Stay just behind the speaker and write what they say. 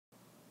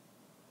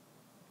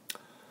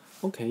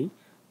Okay,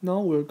 now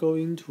we're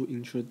going to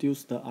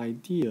introduce the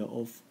idea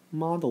of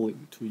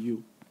modeling to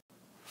you.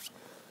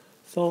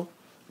 So,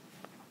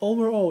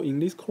 overall, in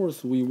this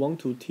course, we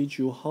want to teach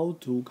you how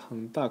to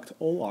conduct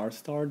OR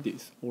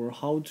studies or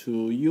how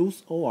to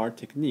use OR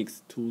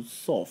techniques to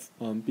solve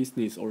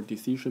business or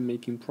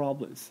decision-making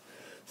problems.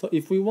 So,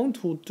 if we want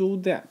to do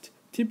that,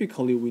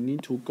 typically we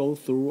need to go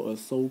through a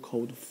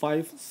so-called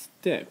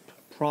 5-step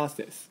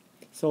process.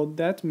 So,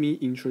 let me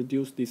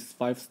introduce these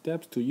 5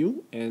 steps to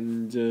you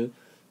and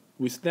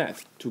with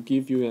that to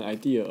give you an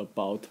idea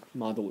about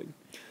modeling.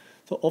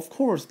 So of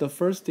course, the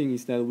first thing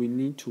is that we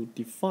need to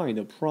define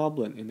the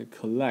problem and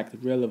collect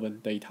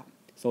relevant data.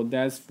 So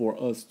that's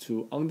for us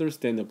to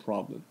understand the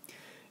problem.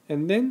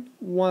 And then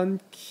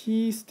one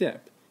key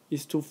step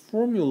is to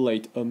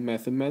formulate a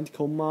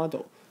mathematical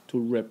model to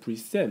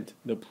represent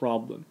the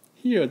problem.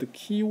 Here the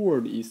key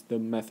word is the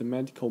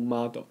mathematical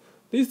model.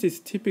 This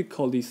is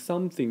typically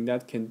something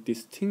that can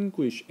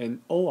distinguish an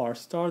OR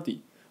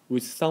study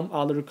with some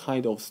other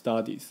kind of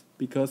studies,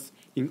 because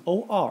in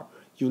OR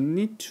you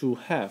need to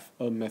have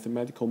a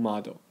mathematical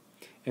model,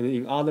 and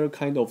in other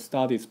kind of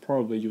studies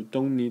probably you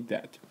don't need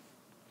that.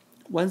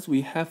 Once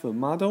we have a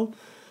model,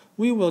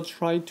 we will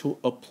try to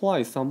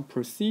apply some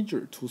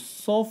procedure to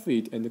solve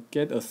it and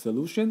get a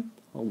solution.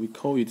 We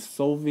call it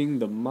solving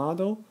the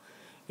model,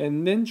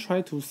 and then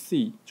try to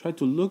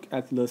look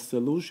at the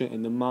solution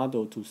and the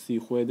model to see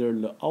whether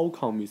the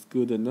outcome is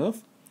good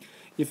enough.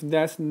 If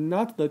that's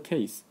not the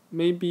case,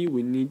 maybe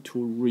we need to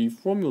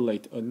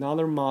reformulate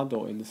another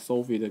model and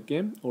solve it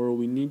again, or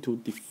we need to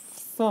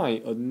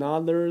define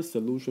another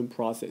solution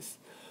process.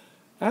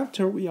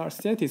 After we are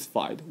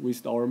satisfied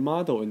with our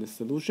model and the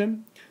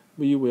solution,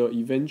 we will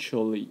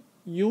eventually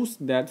use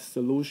that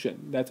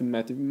solution, that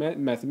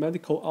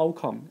mathematical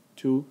outcome,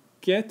 to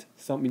get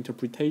some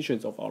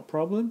interpretations of our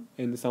problem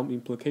and some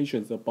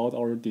implications about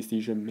our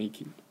decision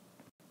making.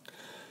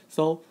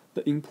 So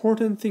the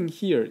important thing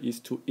here is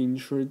to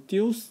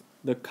introduce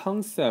the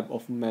concept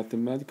of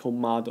mathematical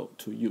model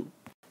to you.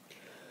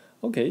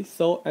 Okay,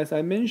 so as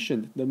I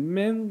mentioned, the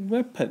main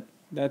weapon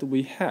that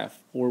we have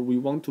or we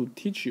want to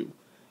teach you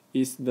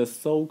is the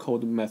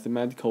so-called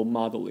mathematical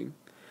modeling.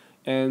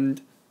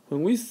 And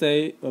when we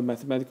say a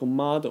mathematical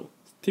model,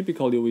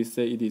 typically we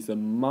say it is a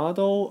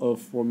model of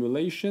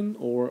formulation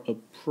or a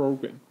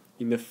program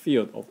in the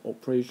field of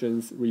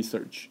operations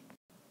research.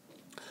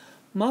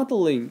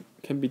 Modeling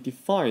can be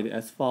defined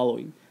as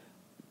following.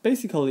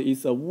 Basically,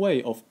 it's a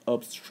way of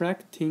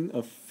abstracting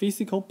a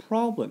physical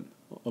problem,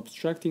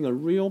 abstracting a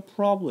real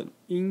problem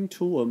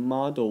into a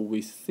model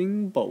with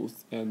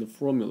symbols and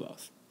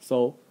formulas.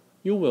 So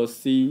you will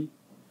see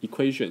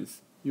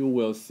equations, you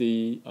will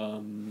see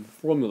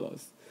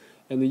formulas,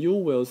 and you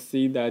will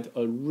see that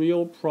a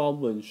real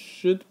problem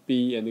should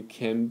be and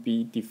can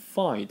be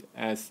defined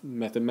as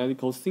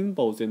mathematical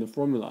symbols and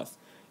formulas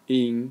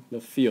in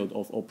the field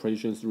of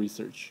operations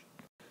research.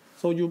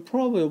 So you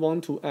probably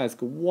want to ask,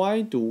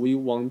 why do we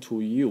want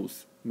to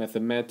use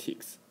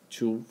mathematics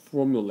to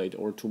formulate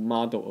or to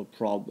model a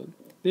problem?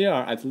 There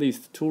are at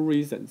least 2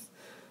 reasons.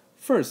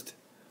 First,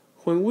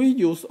 when we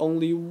use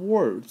only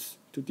words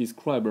to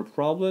describe a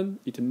problem,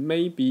 it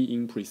may be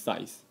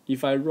imprecise.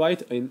 If I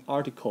write an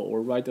article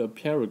or write a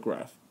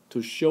paragraph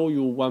to show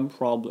you one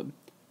problem,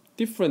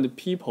 different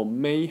people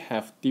may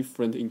have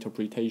different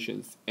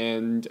interpretations,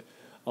 and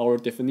our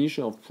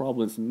definition of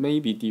problems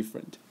may be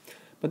different.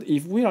 But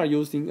if we are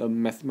using a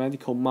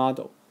mathematical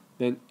model,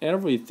 then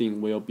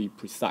everything will be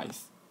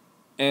precise.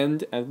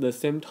 And at the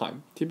same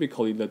time,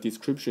 typically the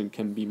description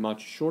can be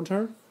much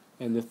shorter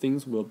and the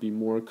things will be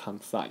more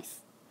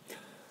concise.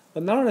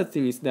 Another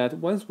thing is that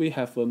once we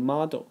have a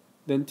model,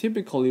 then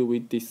typically we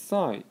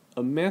design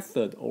a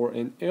method or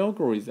an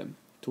algorithm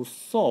to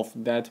solve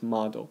that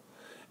model.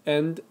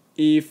 And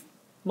if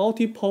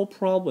multiple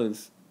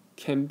problems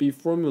can be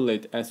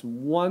formulated as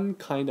one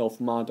kind of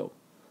model,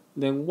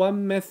 then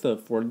one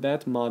method for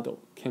that model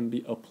can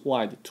be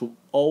applied to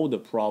all the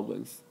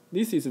problems.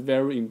 This is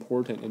very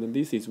important, and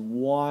this is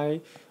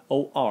why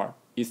OR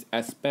is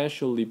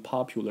especially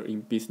popular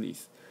in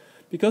business.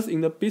 Because in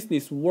the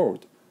business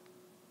world,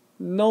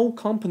 no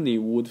company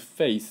would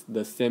face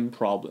the same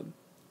problem,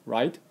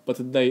 right?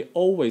 But they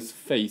always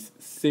face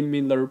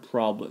similar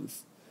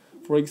problems.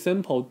 For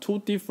example,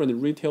 2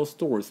 different retail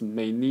stores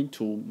may need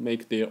to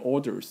make their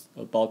orders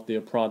about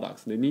their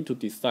products. They need to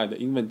decide the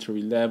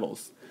inventory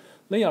levels.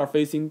 They are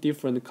facing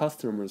different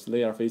customers,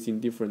 they are facing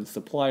different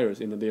suppliers,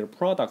 and their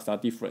products are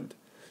different.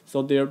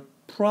 So their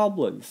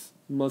problems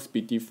must be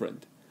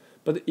different.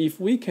 But if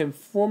we can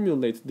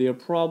formulate their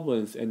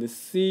problems and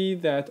see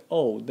that,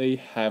 oh, they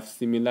have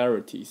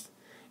similarities,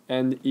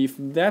 and if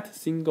that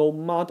single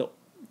model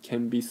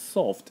can be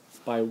solved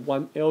by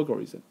one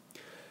algorithm,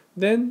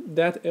 then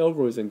that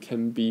algorithm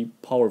can be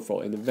powerful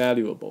and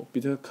valuable,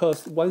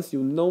 because once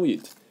you know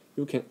it,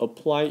 you can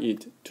apply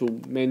it to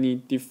many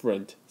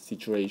different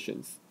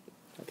situations.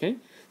 Okay,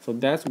 so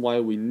that's why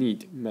we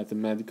need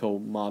mathematical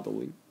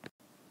modeling.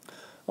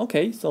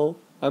 Okay, so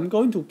I'm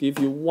going to give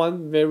you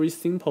one very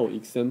simple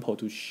example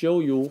to show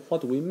you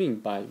what we mean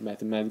by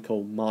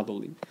mathematical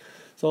modeling.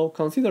 So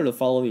consider the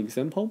following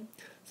example.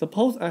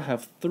 Suppose I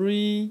have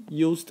 3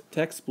 used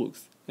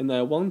textbooks and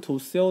I want to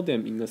sell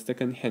them in a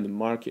second-hand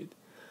market.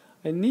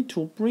 I need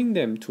to bring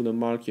them to the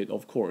market,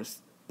 of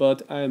course,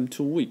 but I am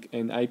too weak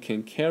and I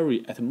can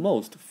carry at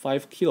most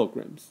 5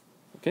 kilograms.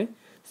 Okay?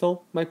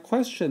 So my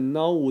question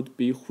now would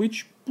be,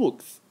 which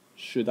books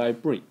should I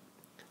bring?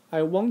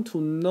 I want to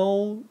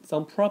know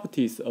some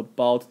properties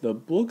about the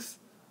books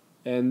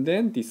and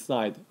then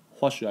decide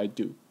what should I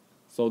do.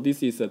 So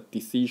this is a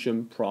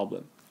decision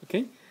problem.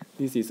 Okay?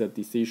 This is a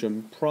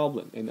decision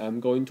problem, and I'm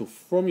going to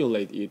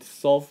formulate it,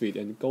 solve it,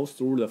 and go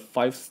through the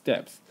 5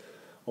 steps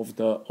of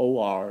the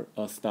OR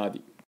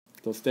study.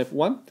 So step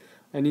 1,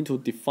 I need to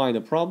define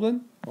the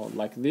problem,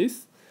 like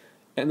this,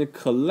 and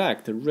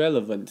collect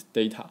relevant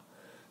data.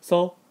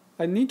 So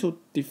I need to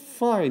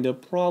define the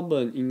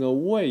problem in a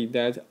way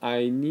that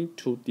I need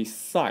to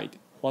decide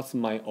what's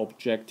my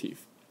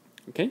objective.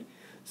 Okay?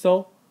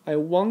 So I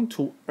want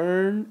to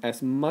earn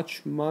as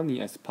much money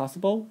as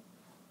possible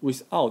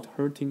without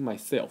hurting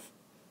myself.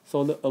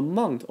 So the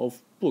amount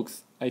of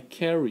books I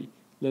carry,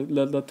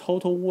 the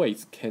total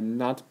weight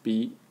cannot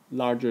be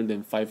larger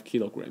than 5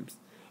 kilograms.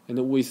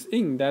 And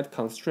within that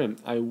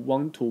constraint, I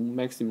want to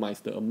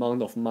maximize the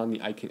amount of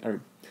money I can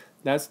earn.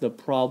 That's the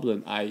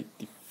problem I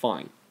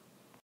define.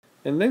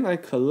 And then I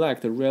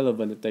collect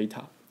relevant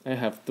data. I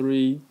have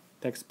 3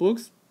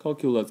 textbooks: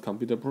 calculus,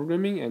 computer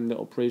programming, and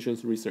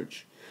operations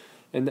research.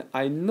 And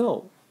I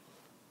know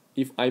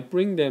if I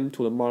bring them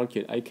to the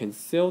market, I can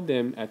sell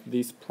them at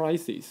these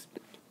prices,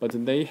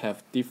 but they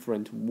have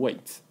different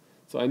weights.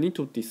 So I need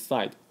to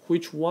decide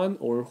which one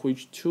or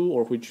which 2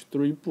 or which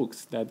 3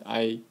 books that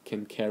I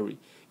can carry.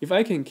 If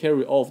I can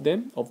carry all of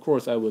them, of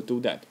course I will do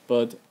that,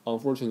 but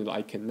unfortunately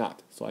I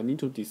cannot. So I need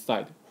to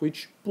decide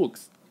which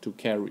books to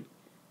carry.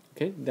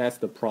 Okay, that's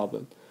the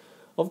problem.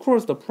 Of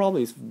course, the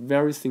problem is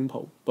very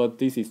simple, but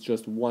this is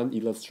just one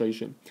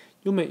illustration.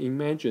 You may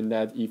imagine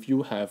that if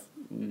you have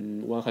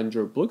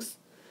 100 books,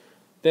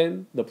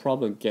 then the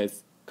problem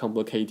gets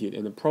complicated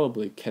and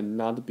probably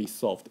cannot be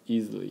solved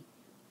easily,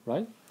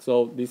 right?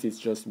 So this is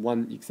just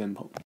one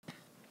example.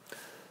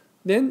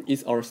 Then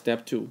is our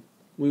step 2.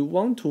 We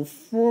want to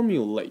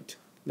formulate,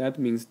 that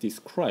means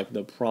describe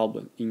the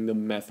problem in the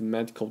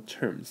mathematical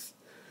terms.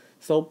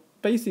 So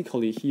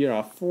basically here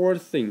are 4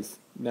 things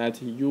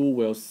that you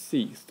will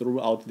see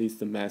throughout this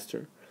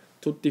semester.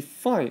 To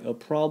define a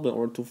problem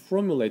or to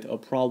formulate a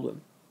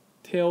problem,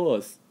 tell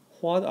us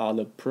what are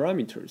the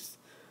parameters,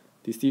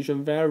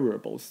 decision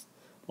variables,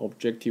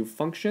 objective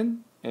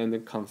function,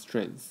 and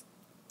constraints.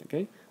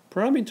 Okay?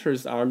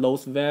 Parameters are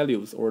those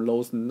values or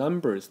those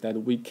numbers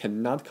that we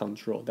cannot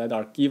control, that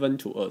are given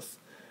to us.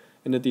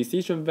 And the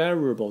decision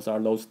variables are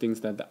those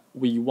things that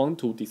we want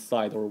to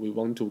decide or we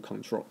want to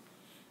control.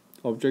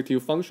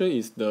 Objective function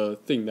is the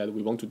thing that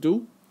we want to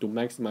do to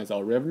maximize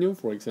our revenue,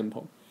 for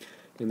example.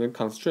 And then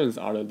constraints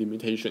are the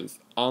limitations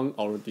on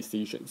our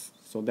decisions.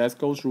 So let's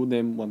go through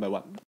them one by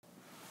one.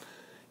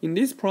 In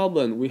this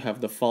problem, we have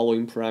the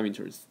following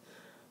parameters.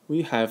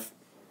 We have,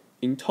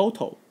 in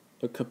total,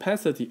 a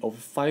capacity of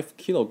 5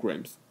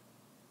 kilograms.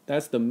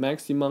 That's the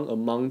maximum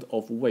amount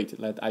of weight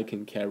that I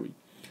can carry.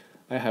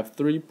 I have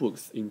 3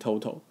 books in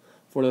total.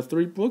 For the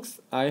 3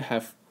 books, I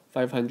have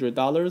 $500,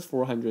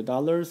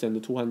 $400,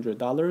 and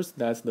 $200.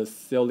 That's the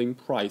selling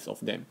price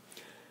of them.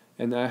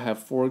 And I have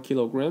 4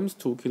 kilograms,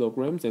 2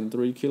 kilograms, and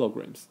 3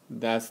 kilograms.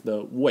 That's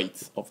the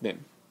weights of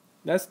them.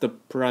 That's the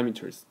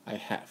parameters I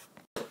have.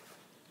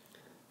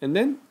 And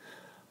then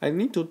I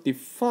need to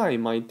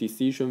define my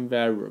decision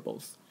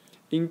variables.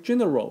 In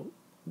general,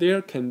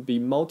 there can be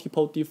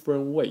multiple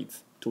different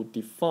ways to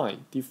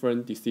define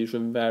different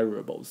decision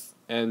variables,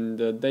 and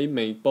they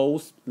may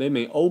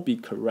all be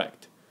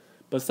correct.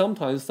 But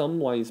sometimes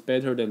someone is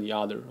better than the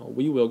other.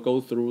 We will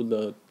go through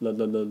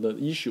the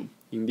issue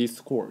in this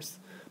course.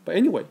 But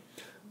anyway,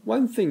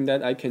 one thing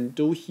that I can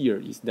do here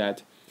is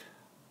that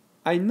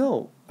I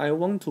know I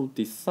want to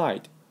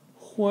decide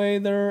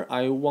whether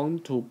I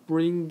want to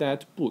bring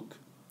that book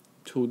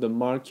to the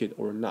market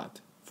or not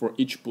for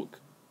each book.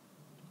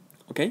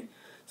 Okay,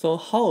 so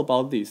how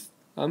about this?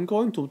 I'm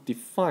going to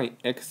define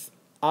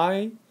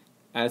xi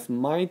as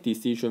my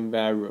decision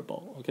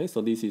variable. Okay,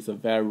 so this is a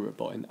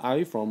variable and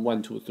I from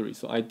 1 to 3.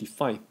 So I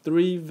define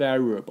 3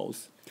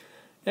 variables.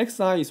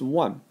 Xi is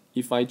 1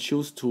 if I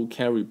choose to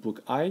carry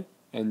book I,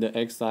 and the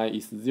xi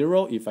is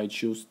 0 if I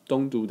choose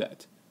don't do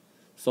that.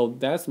 So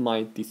that's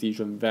my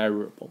decision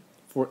variable.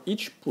 For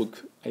each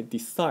book, I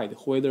decide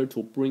whether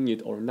to bring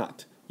it or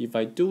not. If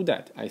I do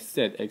that, I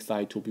set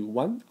xi to be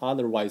 1,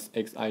 otherwise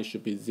xi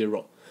should be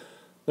 0.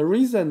 The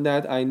reason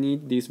that I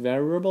need these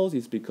variables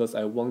is because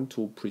I want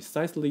to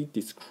precisely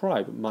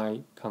describe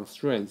my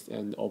constraints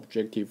and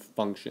objective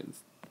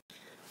functions.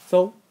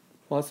 So,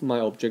 what's my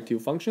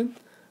objective function?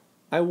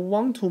 I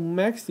want to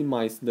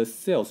maximize the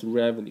sales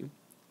revenue,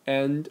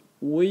 and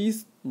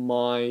with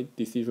my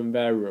decision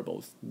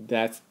variables,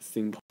 that's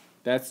simple.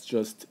 That's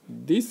just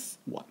this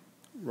one,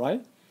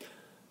 right?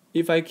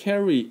 if I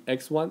carry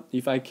X1,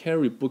 if I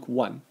carry book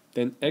 1,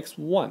 then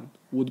X1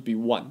 would be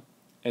 1,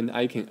 and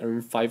I can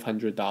earn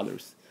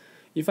 $500.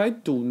 If I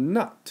do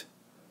not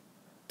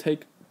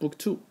take book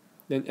 2,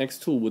 then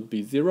X2 would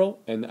be 0,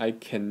 and I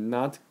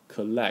cannot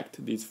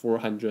collect these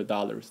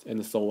 $400,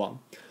 and so on.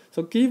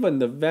 So given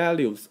the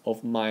values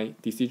of my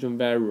decision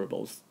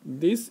variables,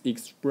 this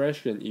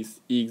expression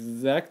is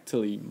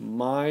exactly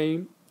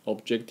my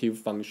objective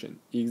function.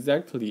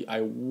 Exactly,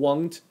 I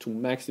want to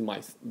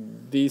maximize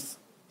this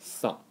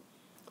sum.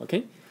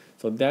 Okay,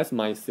 so that's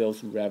my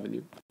sales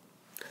revenue.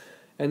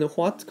 And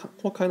what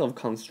kind of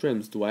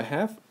constraints do I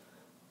have?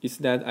 Is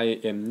that I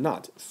am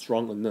not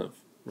strong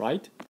enough,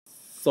 right?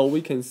 So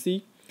we can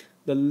see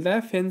the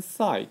left-hand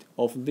side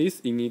of this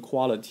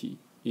inequality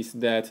is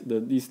that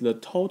the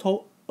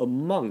total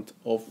amount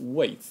of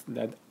weights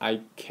that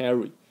I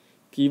carry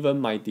given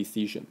my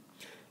decision.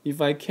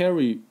 If I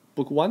carry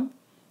book 1,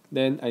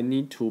 then I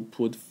need to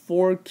put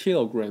 4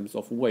 kilograms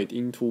of weight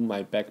into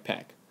my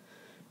backpack.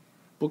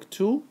 Book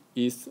 2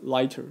 is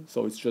lighter,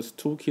 so it's just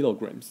 2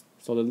 kilograms.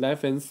 So the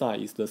left-hand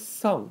side is the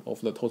sum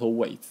of the total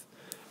weights.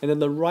 And then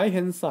the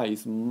right-hand side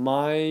is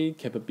my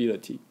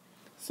capability.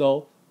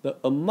 So the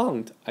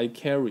amount I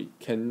carry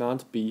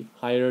cannot be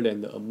higher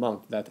than the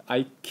amount that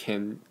I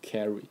can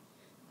carry.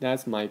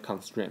 That's my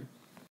constraint.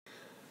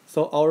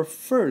 So our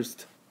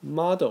first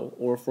model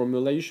or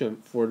formulation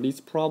for this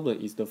problem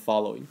is the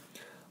following.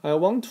 I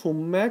want to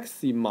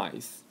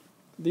maximize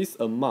this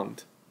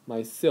amount,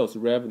 my sales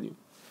revenue,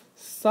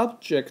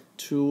 subject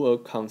to a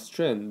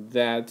constraint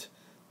that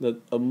the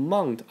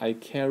amount I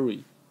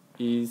carry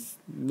is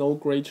no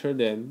greater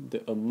than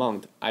the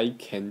amount I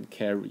can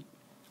carry.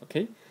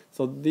 Okay,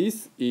 so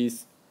this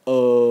is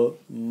a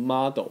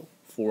model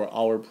for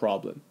our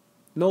problem.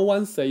 No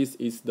one says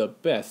it's the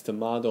best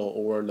model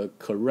or the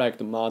correct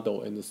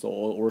model and so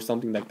on or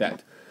something like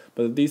that,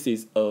 but this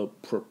is a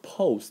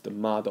proposed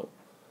model.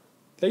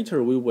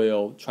 Later we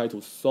will try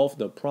to solve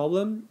the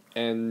problem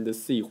and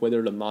see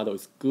whether the model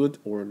is good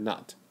or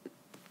not.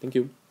 Thank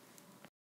you.